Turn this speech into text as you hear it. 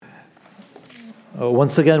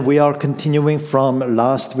Once again, we are continuing from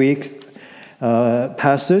last week's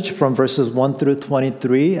passage from verses 1 through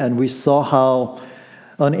 23, and we saw how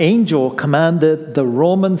an angel commanded the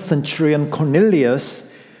Roman centurion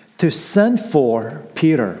Cornelius to send for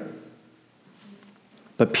Peter.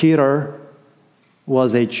 But Peter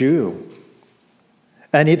was a Jew,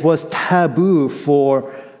 and it was taboo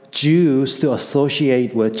for Jews to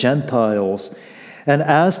associate with Gentiles. And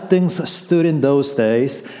as things stood in those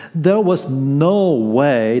days, there was no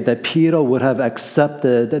way that Peter would have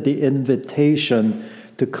accepted the invitation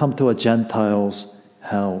to come to a Gentile's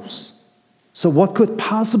house. So what could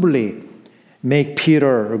possibly make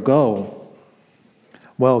Peter go?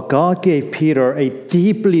 Well, God gave Peter a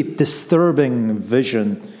deeply disturbing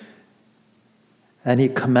vision, and he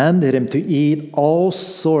commanded him to eat all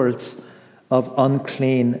sorts of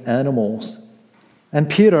unclean animals. And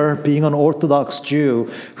Peter, being an Orthodox Jew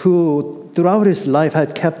who throughout his life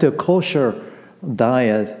had kept a kosher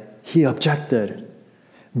diet, he objected.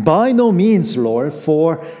 "By no means, Lord,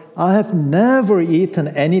 for I have never eaten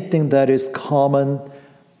anything that is common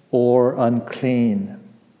or unclean."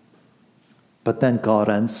 But then God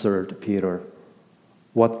answered Peter,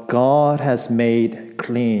 "What God has made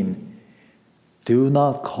clean, do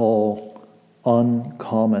not call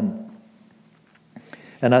uncommon."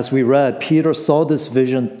 And as we read, Peter saw this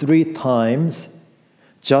vision 3 times,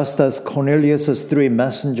 just as Cornelius' 3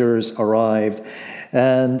 messengers arrived.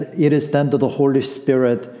 And it is then that the Holy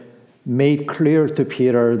Spirit made clear to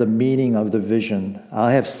Peter the meaning of the vision.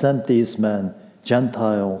 "I have sent these men,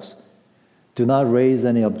 Gentiles. Do not raise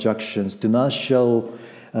any objections. Do not show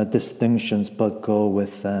distinctions, but go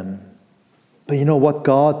with them." But you know what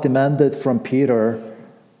God demanded from Peter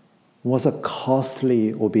was a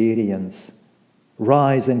costly obedience.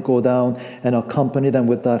 "Rise and go down and accompany them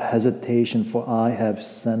without hesitation, for I have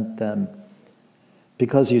sent them."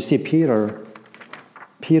 Because you see,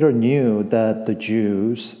 Peter knew that the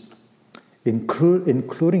Jews,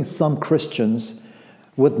 including some Christians,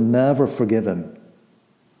 would never forgive him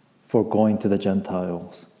for going to the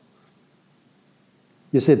Gentiles.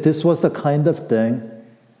 You see, this was the kind of thing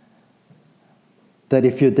that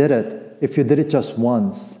if you did it just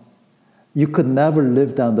once, you could never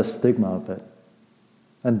live down the stigma of it.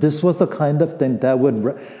 And this was the kind of thing that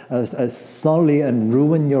would sully and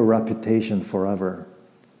ruin your reputation forever.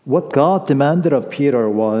 What God demanded of Peter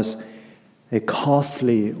was a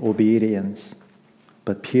costly obedience.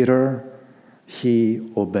 But Peter, he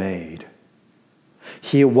obeyed.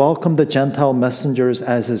 He welcomed the Gentile messengers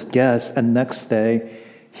as his guests, and next day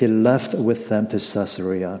he left with them to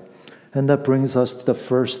Caesarea. And that brings us to the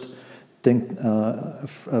first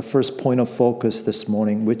point of focus this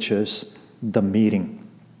morning, which is the meeting.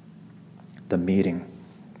 The meeting.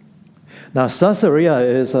 Now, Caesarea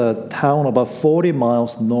is a town about 40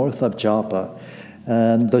 miles north of Joppa.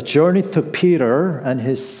 And the journey took Peter and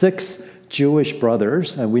his 6 Jewish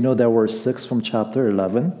brothers, and we know there were 6 from chapter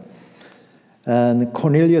 11, and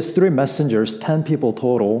Cornelius' 3 messengers, 10 people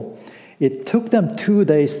total. It took them 2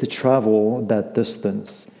 days to travel that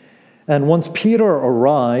distance. And once Peter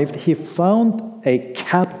arrived, he found a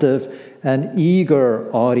captive and eager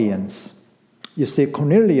audience. You see,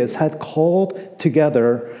 Cornelius had called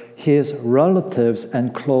together his relatives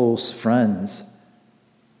and close friends.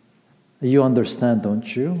 You understand,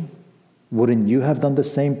 don't you? Wouldn't you have done the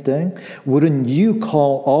same thing? Wouldn't you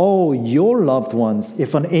call all your loved ones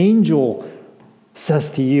if an angel says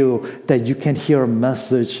to you that you can hear a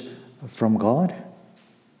message from God?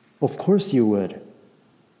 Of course you would.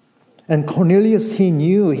 And Cornelius,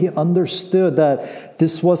 he understood that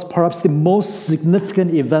this was perhaps the most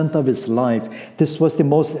significant event of his life. This was the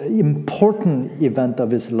most important event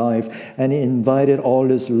of his life. And he invited all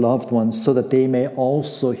his loved ones so that they may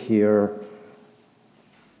also hear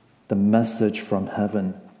the message from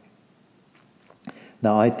heaven.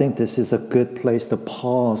 Now, I think this is a good place to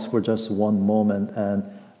pause for just one moment and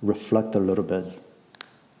reflect a little bit.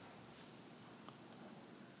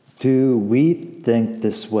 Do we think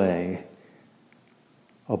this way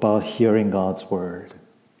about hearing God's word?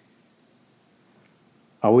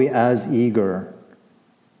 Are we as eager,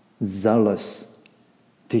 zealous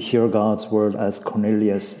to hear God's word as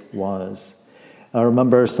Cornelius was? I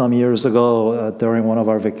remember some years ago during one of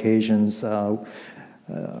our vacations,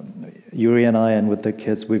 Yuri and I and with the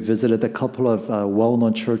kids, we visited a couple of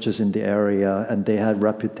well-known churches in the area, and they had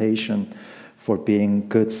reputation for being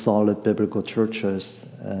good, solid biblical churches.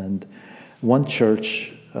 And one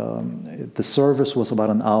church, the service was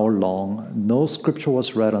about an hour long. No scripture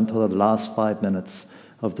was read until the last 5 minutes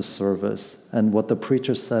of the service. And what the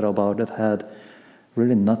preacher said about it had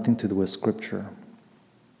really nothing to do with scripture.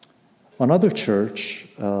 Another church,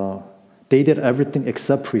 They did everything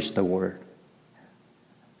except preach the word.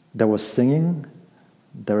 There was singing,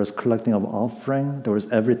 there was collecting of offering, there was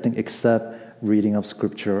everything except reading of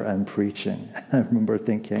scripture and preaching. I remember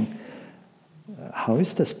thinking, how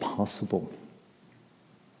is this possible?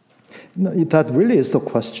 That really is the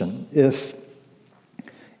question. If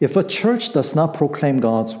a church does not proclaim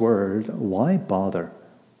God's word, why bother?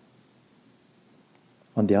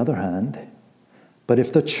 On the other hand, but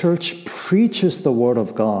if the church preaches the word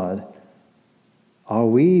of God, are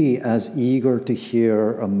we as eager to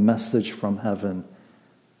hear a message from heaven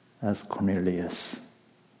as Cornelius?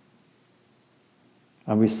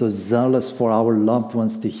 Are we so zealous for our loved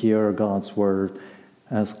ones to hear God's word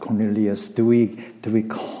as Cornelius? Do we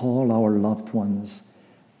call our loved ones?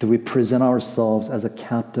 Do we present ourselves as a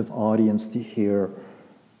captive audience to hear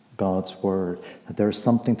God's word? There's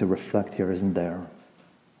something to reflect here, isn't there?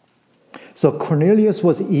 So Cornelius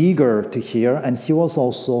was eager to hear, and he was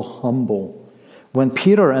also humble. When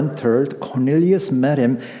Peter entered, Cornelius met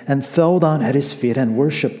him and fell down at his feet and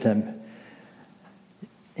worshipped him.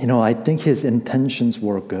 I think his intentions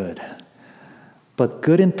were good. But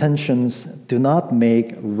good intentions do not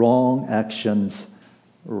make wrong actions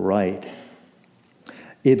right.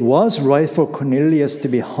 It was right for Cornelius to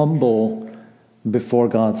be humble before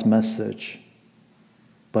God's message.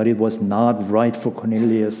 But it was not right for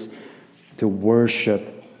Cornelius to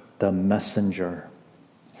worship the messenger.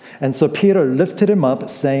 And so Peter lifted him up,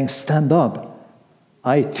 saying, "Stand up.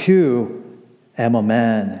 I too am a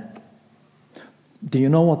man." Do you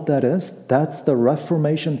know what that is? That's the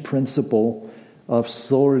Reformation principle of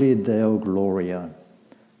soli Deo Gloria.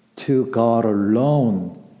 To God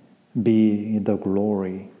alone be the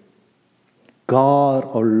glory. God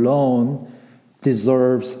alone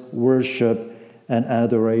deserves worship and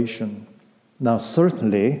adoration. Now,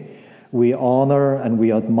 certainly, we honor and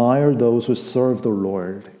we admire those who serve the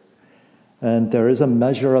Lord. And there is a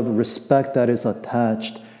measure of respect that is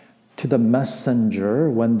attached to the messenger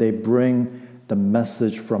when they bring the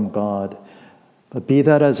message from God. But be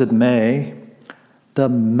that as it may, the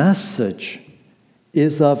message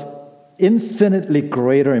is of infinitely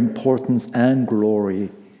greater importance and glory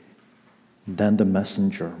than the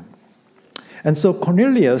messenger. And so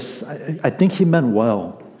Cornelius, I think he meant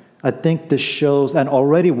well. I think this shows, and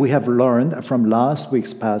already we have learned from last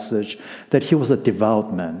week's passage that he was a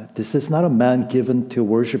devout man. This is not a man given to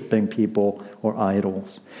worshiping people or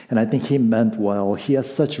idols. And I think he meant well. He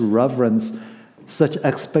has such reverence, such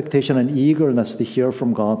expectation and eagerness to hear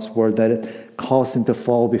from God's word that it caused him to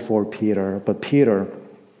fall before Peter. But Peter,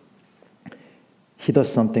 he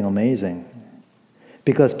does something amazing.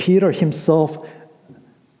 Because Peter himself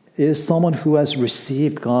is someone who has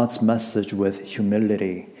received God's message with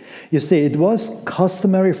humility. You see, it was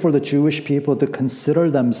customary for the Jewish people to consider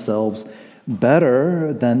themselves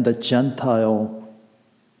better than the Gentile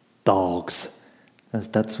dogs.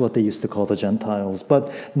 That's what they used to call the Gentiles.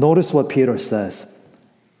 But notice what Peter says.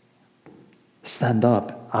 "Stand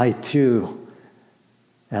up. I too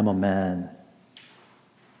am a man.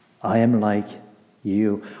 I am like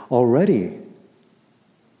you." Already,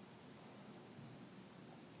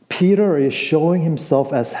 Peter is showing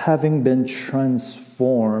himself as having been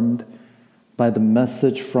transformed by the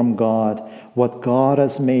message from God. What God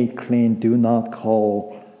has made clean, do not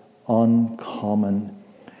call uncommon.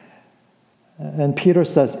 And Peter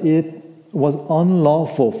says it was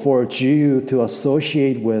unlawful for a Jew to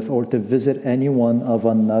associate with or to visit anyone of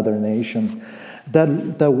another nation.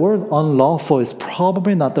 The word unlawful is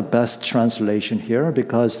probably not the best translation here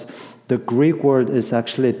because the Greek word is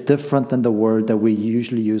actually different than the word that we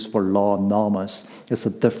usually use for law, nomos. It's a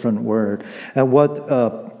different word. And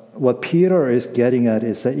what Peter is getting at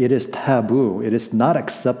is that it is taboo. It is not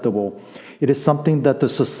acceptable. It is something that the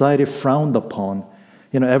society frowned upon.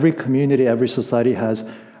 Every community, every society has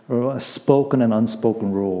spoken and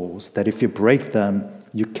unspoken rules that if you break them,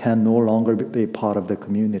 you can no longer be part of the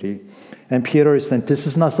community. And Peter is saying, this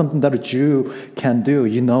is not something that a Jew can do.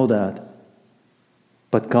 You know that.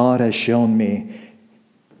 But God has shown me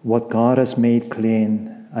what God has made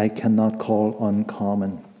clean, I cannot call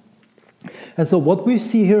uncommon. And so what we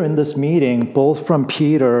see here in this meeting, both from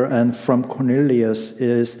Peter and from Cornelius,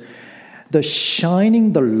 is the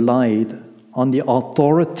shining the light on the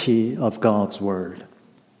authority of God's word.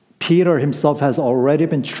 Peter himself has already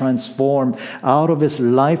been transformed out of his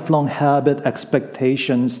lifelong habit,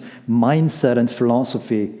 expectations, mindset, and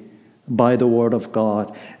philosophy by the word of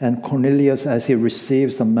God. And Cornelius, as he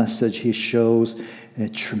receives the message, he shows a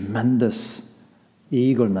tremendous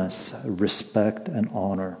eagerness, respect, and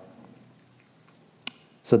honor.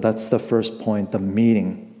 So that's the first point, the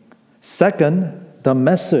meeting. Second, the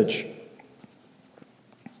message.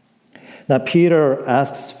 Now, Peter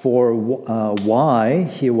asks for why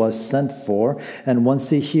he was sent for, and once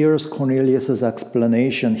he hears Cornelius'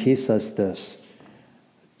 explanation, he says this: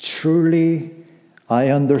 "Truly, I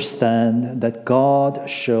understand that God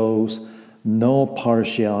shows no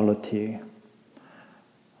partiality."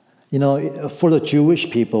 You know, for the Jewish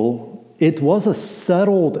people, it was a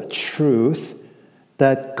settled truth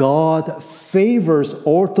that God favors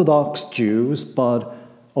Orthodox Jews but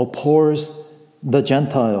abhors the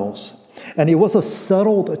Gentiles. And it was a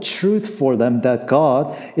settled truth for them that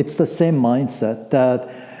God, it's the same mindset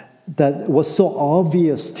that was so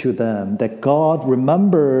obvious to them, that God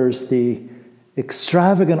remembers the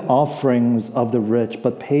extravagant offerings of the rich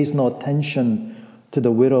but pays no attention to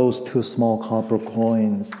the widow's 2 small copper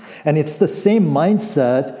coins. And it's the same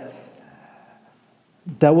mindset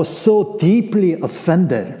that was so deeply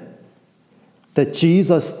offended that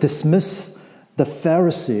Jesus dismissed the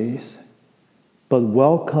Pharisees but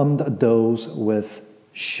welcomed those with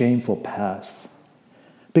shameful pasts.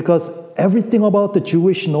 Because everything about the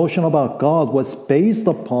Jewish notion about God was based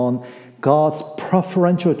upon God's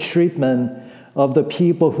preferential treatment of the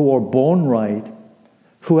people who were born right,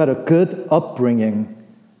 who had a good upbringing,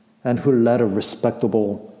 and who led a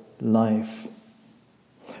respectable life.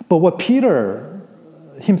 But what Peter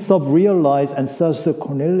himself realized and says to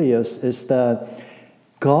Cornelius is that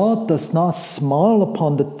God does not smile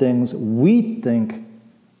upon the things we think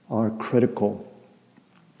are critical.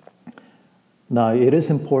 Now, it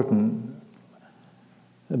is important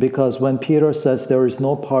because when Peter says there is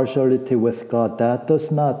no partiality with God, that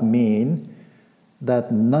does not mean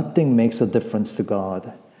that nothing makes a difference to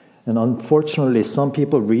God. And unfortunately, some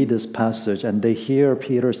people read this passage and they hear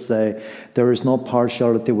Peter say there is no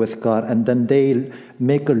partiality with God, and then they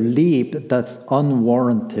make a leap that's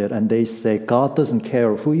unwarranted, and they say God doesn't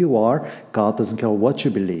care who you are, God doesn't care what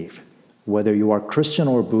you believe. Whether you are Christian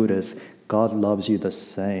or Buddhist, God loves you the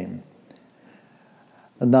same.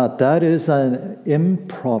 Now, that is an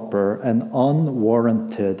improper and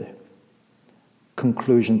unwarranted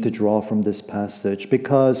conclusion to draw from this passage,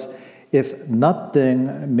 because if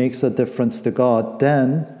nothing makes a difference to God,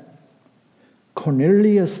 then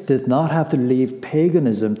Cornelius did not have to leave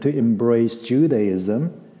paganism to embrace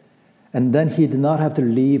Judaism, and then he did not have to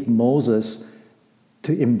leave Moses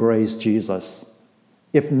to embrace Jesus.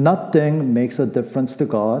 If nothing makes a difference to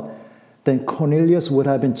God, then Cornelius would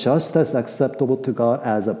have been just as acceptable to God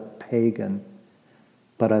as a pagan.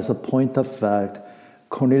 But as a point of fact,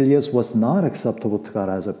 Cornelius was not acceptable to God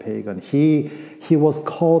as a pagan. He was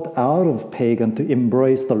called out of pagan to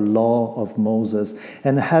embrace the law of Moses.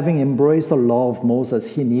 And having embraced the law of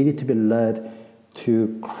Moses, he needed to be led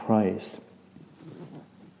to Christ.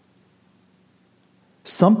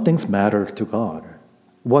 Some things matter to God.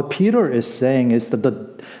 What Peter is saying is that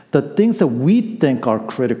the things that we think are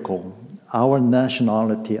critical, our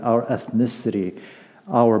nationality, our ethnicity,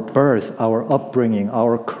 our birth, our upbringing,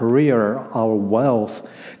 our career, our wealth,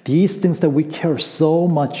 these things that we care so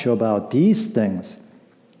much about, these things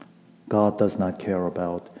God does not care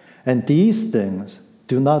about. And these things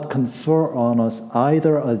do not confer on us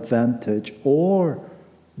either advantage or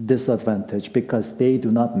disadvantage, because they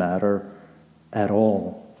do not matter at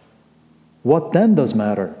all. What then does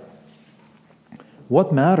matter?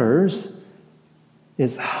 What matters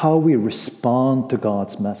is how we respond to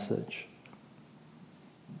God's message.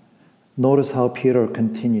 Notice how Peter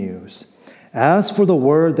continues. As for the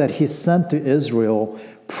word that he sent to Israel,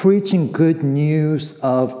 preaching good news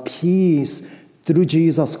of peace through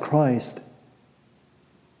Jesus Christ.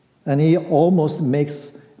 And he almost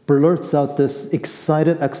blurts out this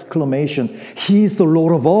excited exclamation, "He is the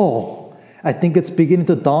Lord of all." I think it's beginning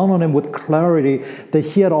to dawn on him with clarity that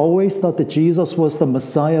he had always thought that Jesus was the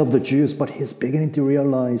Messiah of the Jews, but he's beginning to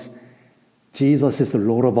realize Jesus is the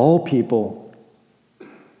Lord of all people.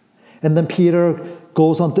 And then Peter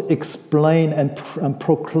goes on to explain and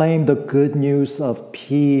proclaim the good news of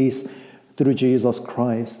peace through Jesus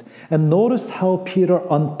Christ. And notice how Peter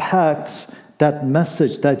unpacks that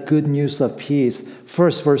message, that good news of peace.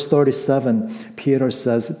 First, verse 37, Peter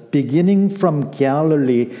says, "Beginning from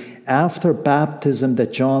Galilee after baptism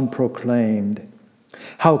that John proclaimed,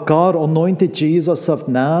 how God anointed Jesus of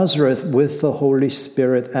Nazareth with the Holy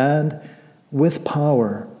Spirit and with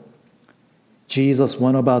power. Jesus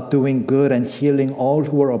went about doing good and healing all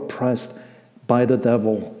who were oppressed by the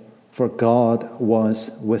devil, for God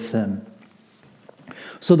was with him."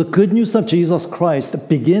 So the good news of Jesus Christ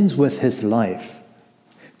begins with his life.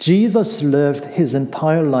 Jesus lived his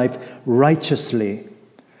entire life righteously,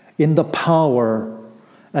 in the power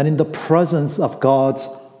and in the presence of God's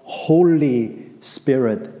Holy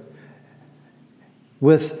Spirit,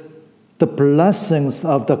 with the blessings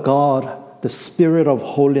of the God, the Spirit of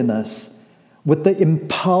holiness, with the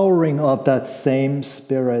empowering of that same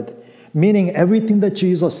Spirit, meaning everything that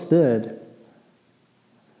Jesus did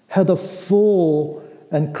had a full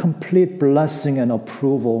and complete blessing and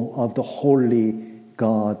approval of the holy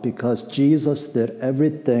God, because Jesus did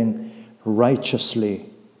everything righteously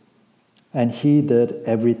and he did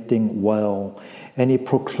everything well. And he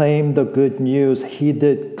proclaimed the good news. He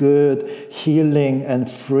did good, healing and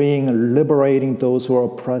freeing, liberating those who are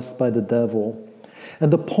oppressed by the devil.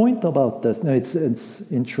 And the point about this,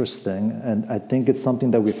 it's interesting, and I think it's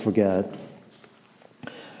something that we forget.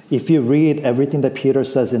 If you read everything that Peter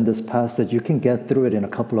says in this passage, you can get through it in a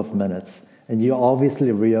couple of minutes. And you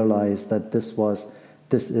obviously realize that this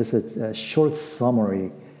is a short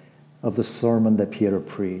summary of the sermon that Peter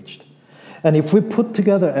preached. And if we put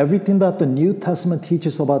together everything that the New Testament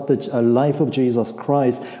teaches about the life of Jesus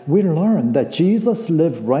Christ, we learn that Jesus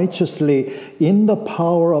lived righteously in the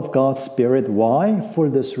power of God's Spirit. Why? For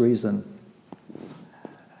this reason.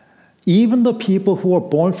 Even the people who are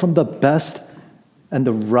born from the best and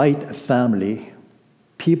the right family,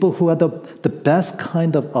 people who had the best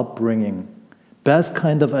kind of upbringing, best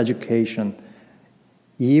kind of education,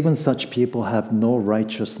 even such people have no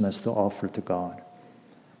righteousness to offer to God.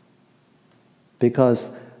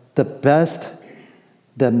 Because the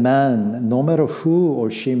man, no matter who or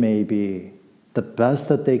she may be, the best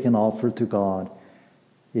that they can offer to God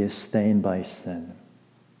is stained by sin.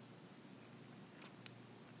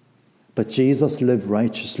 But Jesus lived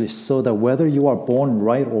righteously so that whether you are born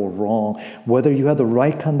right or wrong, whether you have the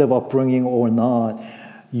right kind of upbringing or not,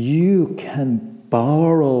 you can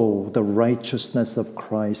borrow the righteousness of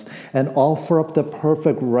Christ and offer up the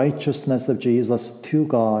perfect righteousness of Jesus to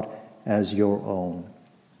God as your own.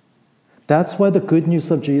 That's why the good news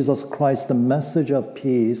of Jesus Christ, the message of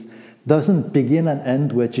peace, doesn't begin and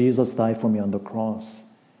end with Jesus died for me on the cross,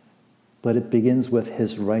 but it begins with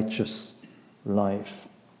his righteous life.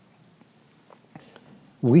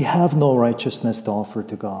 We have no righteousness to offer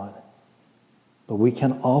to God, but we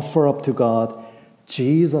can offer up to God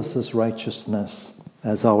Jesus' righteousness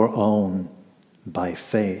as our own by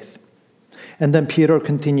faith. And then Peter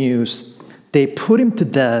continues, they put him to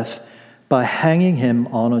death by hanging him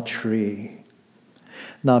on a tree.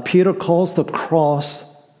 Now, Peter calls the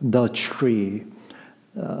cross the tree.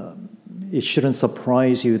 It shouldn't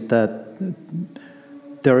surprise you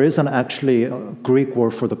that there isn't actually a Greek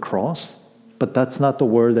word for the cross, but that's not the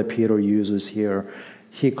word that Peter uses here.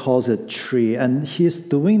 He calls it tree, and he's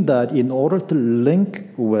doing that in order to link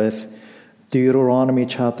with Deuteronomy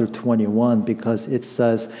chapter 21, because it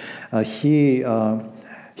says he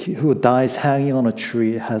who dies hanging on a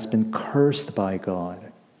tree has been cursed by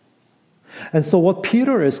God. And so what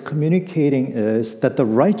Peter is communicating is that the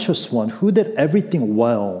righteous one who did everything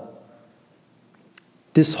well,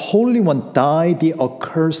 this Holy One died the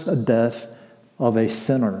accursed death of a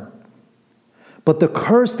sinner. But the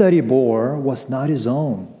curse that he bore was not his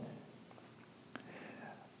own.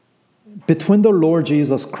 Between the Lord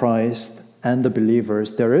Jesus Christ and the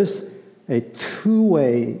believers, there is a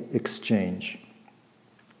two-way exchange.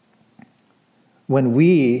 When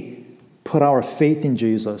we put our faith in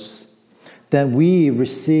Jesus, then we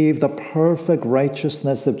receive the perfect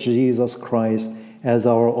righteousness of Jesus Christ as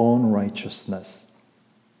our own righteousness.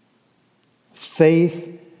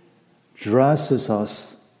 Faith dresses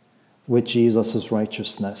us with Jesus'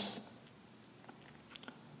 righteousness.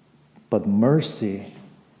 But mercy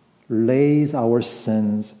lays our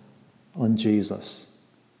sins on Jesus.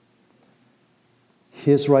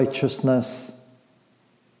 His righteousness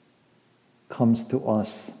comes to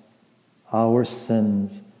us. Our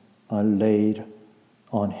sins are laid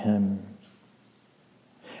on him.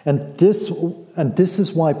 And this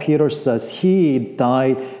is why Peter says he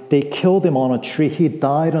died, they killed him on a tree. He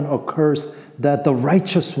died on a curse that the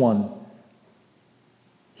righteous one,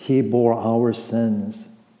 he bore our sins.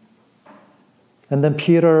 And then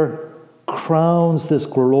Peter crowns this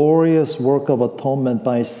glorious work of atonement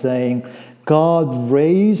by saying, God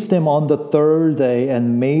raised him on the third day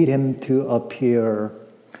and made him to appear.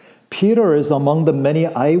 Peter is among the many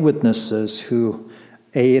eyewitnesses who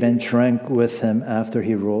ate and drank with him after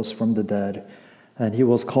he rose from the dead. And he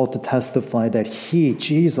was called to testify that he,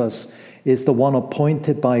 Jesus, is the one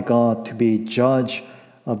appointed by God to be judge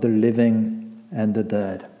of the living and the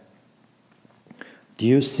dead. Do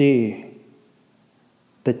you see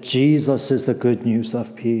that Jesus is the good news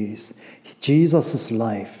of peace? Jesus'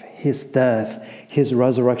 life, his death, his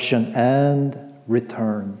resurrection, and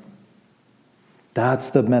return. That's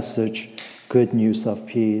the message, good news of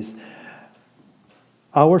peace.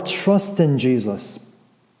 Our trust in Jesus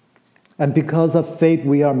And because of faith,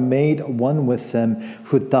 we are made one with him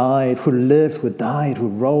who died, who lived, who died, who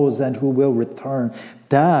rose, and who will return.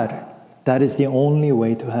 That is the only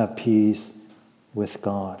way to have peace with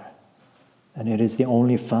God. And it is the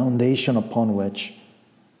only foundation upon which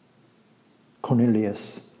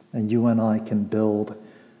Cornelius and you and I can build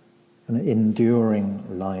an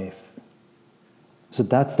enduring life. So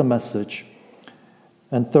that's the message.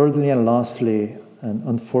 And thirdly and lastly, and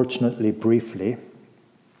unfortunately briefly,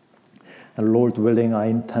 and Lord willing, I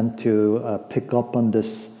intend to pick up on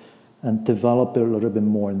this and develop it a little bit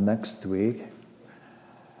more next week.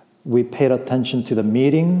 We paid attention to the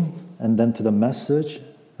meeting and then to the message,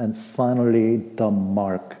 and finally the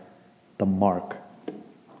mark. The mark.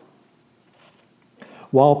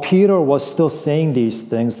 While Peter was still saying these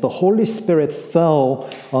things, the Holy Spirit fell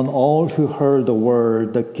on all who heard the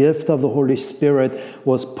word. The gift of the Holy Spirit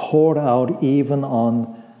was poured out even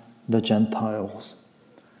on the Gentiles.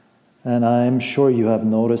 And I'm sure you have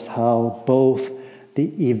noticed how both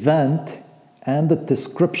the event and the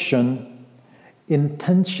description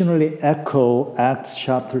intentionally echo Acts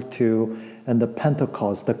chapter 2 and the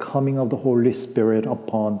Pentecost, the coming of the Holy Spirit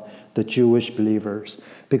upon the Jewish believers.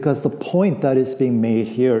 Because the point that is being made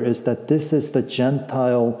here is that this is the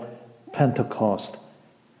Gentile Pentecost,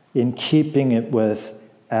 in keeping it with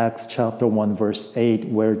Acts chapter 1 verse 8,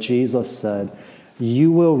 where Jesus said,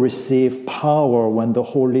 "You will receive power when the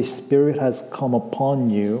Holy Spirit has come upon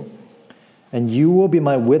you, and you will be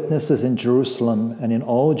my witnesses in Jerusalem and in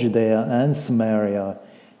all Judea and Samaria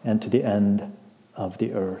and to the end of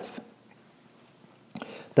the earth."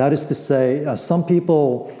 That is to say, some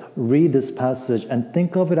people read this passage and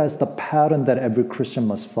think of it as the pattern that every Christian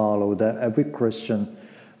must follow, that every Christian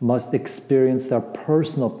must experience their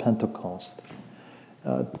personal Pentecost.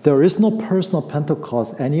 There is no personal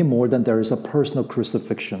Pentecost any more than there is a personal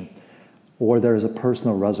crucifixion, or there is a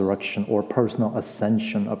personal resurrection, or personal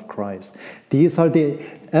ascension of Christ. These are the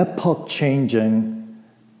epoch-changing,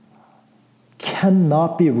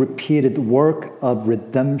 cannot be repeated work of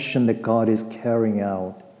redemption that God is carrying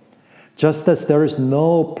out. Just as there is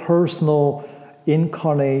no personal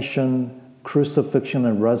incarnation, crucifixion,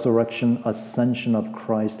 and resurrection, ascension of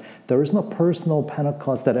Christ, there is no personal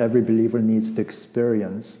Pentecost that every believer needs to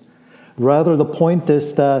experience. Rather, the point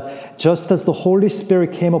is that just as the Holy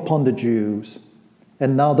Spirit came upon the Jews,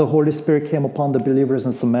 and now the Holy Spirit came upon the believers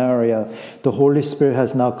in Samaria, the Holy Spirit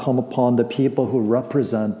has now come upon the people who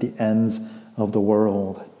represent the ends of the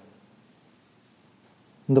world.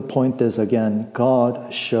 And the point is, again,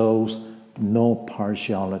 God shows no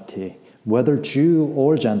partiality, whether Jew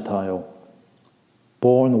or Gentile,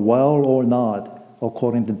 born well or not,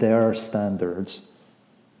 according to their standards,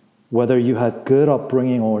 whether you had good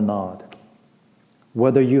upbringing or not,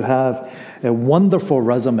 whether you have a wonderful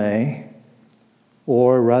resume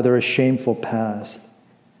or rather a shameful past.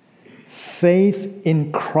 Faith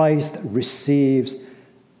in Christ receives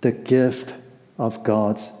the gift of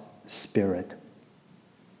God's Spirit.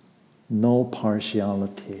 No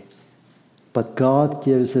partiality. But God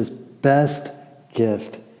gives his best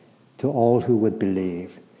gift to all who would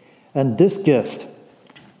believe. And this gift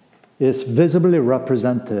is visibly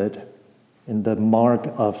represented in the mark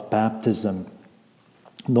of baptism.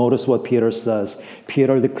 Notice what Peter says.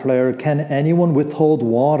 Peter declared, "Can anyone withhold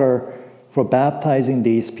water for baptizing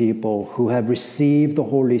these people who have received the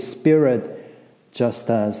Holy Spirit just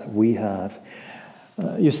as we have?"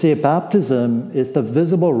 You see, baptism is the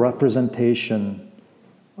visible representation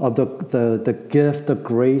of the gift, the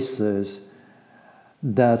graces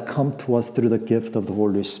that come to us through the gift of the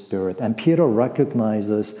Holy Spirit. And Peter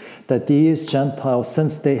recognizes that these Gentiles,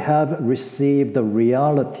 since they have received the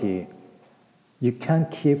reality, you can't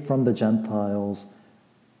keep from the Gentiles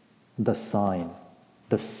the sign,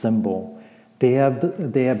 the symbol. They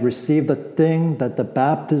have received the thing that the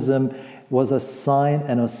baptism was a sign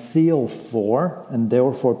and a seal for, and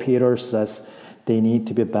therefore Peter says they need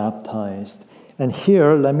to be baptized. And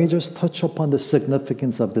here, let me just touch upon the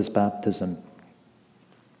significance of this baptism.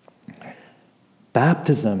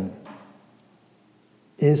 Baptism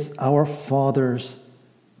is our Father's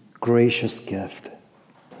gracious gift.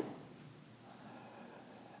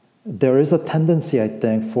 There is a tendency, I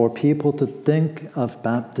think, for people to think of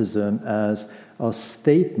baptism as a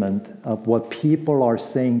statement of what people are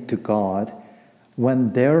saying to God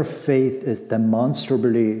when their faith is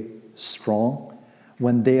demonstrably strong,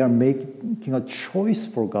 when they are making a choice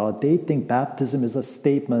for God. They think baptism is a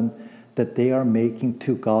statement that they are making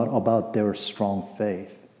to God about their strong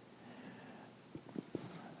faith.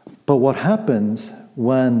 But what happens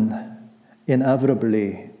when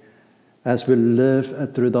inevitably, as we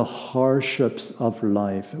live through the hardships of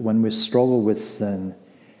life, when we struggle with sin,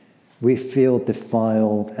 we feel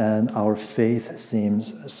defiled and our faith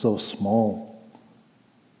seems so small.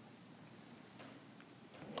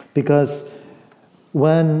 Because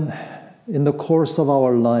when in the course of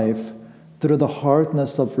our life, through the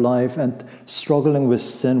hardness of life and struggling with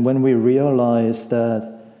sin, when we realize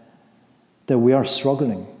that we are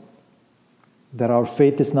struggling, that our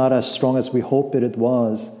faith is not as strong as we hoped it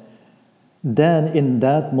was, then in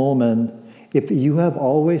that moment, if you have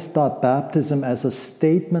always thought baptism as a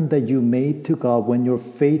statement that you made to God when your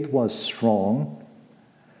faith was strong,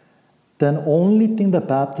 then only thing that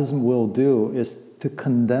baptism will do is to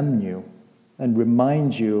condemn you and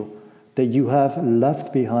remind you that you have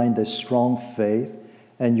left behind a strong faith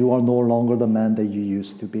and you are no longer the man that you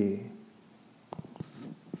used to be.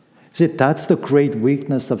 See, that's the great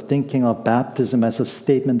weakness of thinking of baptism as a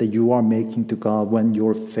statement that you are making to God when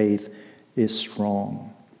your faith is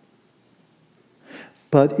strong.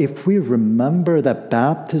 But if we remember that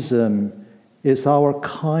baptism is our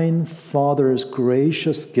kind Father's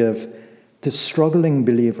gracious gift to struggling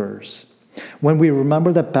believers, when we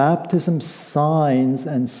remember that baptism signs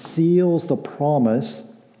and seals the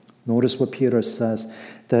promise, notice what Peter says,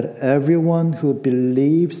 that everyone who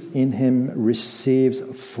believes in him receives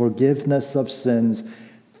forgiveness of sins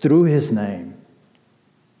through his name.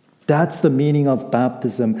 That's the meaning of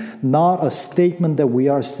baptism, not a statement that we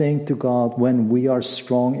are saying to God when we are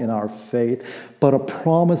strong in our faith, but a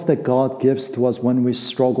promise that God gives to us when we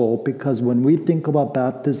struggle. Because when we think about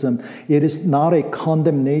baptism, it is not a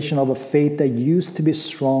condemnation of a faith that used to be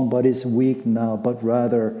strong but is weak now, but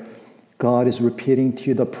rather God is repeating to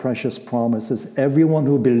you the precious promises. Everyone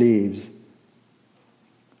who believes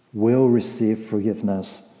will receive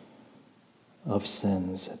forgiveness of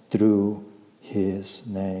sins through his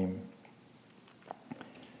name.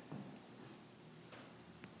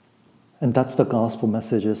 And that's the gospel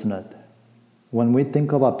message, isn't it? When we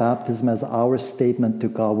think about baptism as our statement to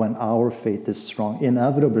God when our faith is strong,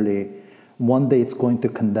 inevitably, one day it's going to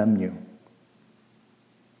condemn you.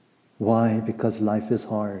 Why? Because life is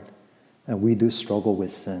hard and we do struggle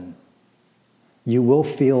with sin. You will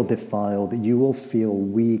feel defiled, you will feel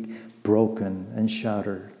weak, broken, and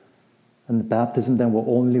shattered. And the baptism then will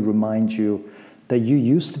only remind you that you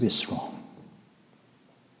used to be strong.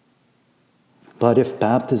 But if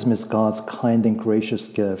baptism is God's kind and gracious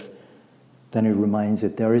gift, then it reminds you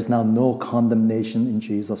there is now no condemnation in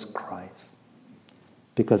Jesus Christ.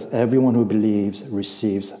 Because everyone who believes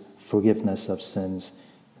receives forgiveness of sins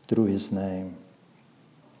through his name.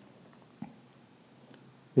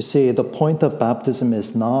 You see, the point of baptism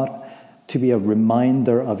is not to be a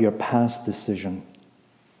reminder of your past decision,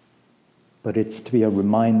 but it's to be a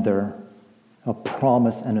reminder, a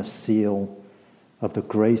promise, and a seal of the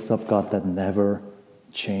grace of God that never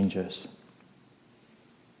changes.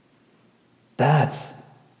 That's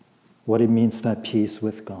what it means to have peace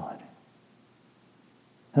with God.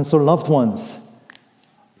 And so, loved ones,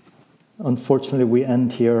 unfortunately, we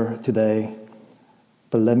end here today,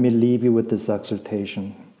 but let me leave you with this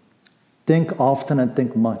exhortation. Think often and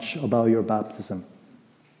think much about your baptism.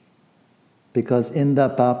 Because in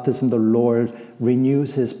that baptism, the Lord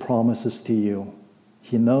renews his promises to you.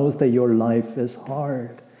 He knows that your life is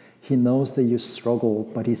hard. He knows that you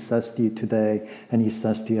struggle, but he says to you today, and he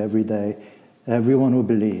says to you every day, everyone who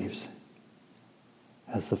believes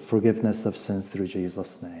has the forgiveness of sins through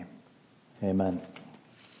Jesus' name. Amen.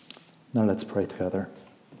 Now let's pray together.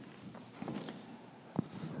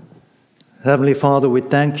 Heavenly Father, we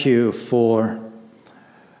thank you for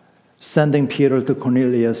sending Peter to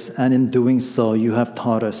Cornelius, and in doing so, you have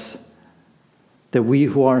taught us that we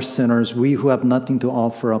who are sinners, we who have nothing to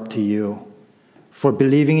offer up to you, for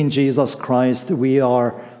believing in Jesus Christ, we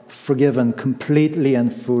are forgiven completely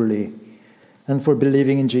and fully. And for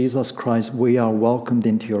believing in Jesus Christ, we are welcomed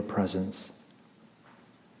into your presence.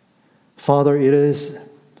 Father, it is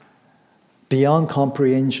beyond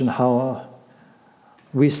comprehension how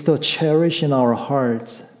we still cherish in our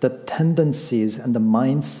hearts the tendencies and the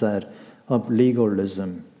mindset of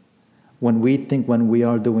legalism. When we think when we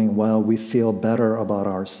are doing well, we feel better about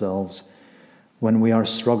ourselves. When we are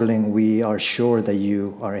struggling, we are sure that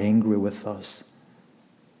you are angry with us.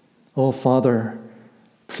 Oh, Father,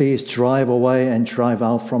 please drive away and drive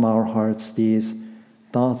out from our hearts these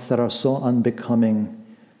thoughts that are so unbecoming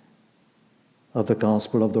of the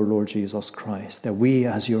gospel of the Lord Jesus Christ, that we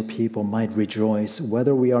as your people might rejoice,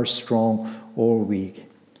 whether we are strong or weak,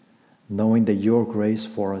 knowing that your grace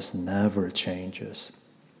for us never changes.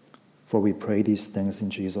 For we pray these things in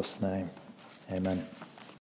Jesus' name. Amen.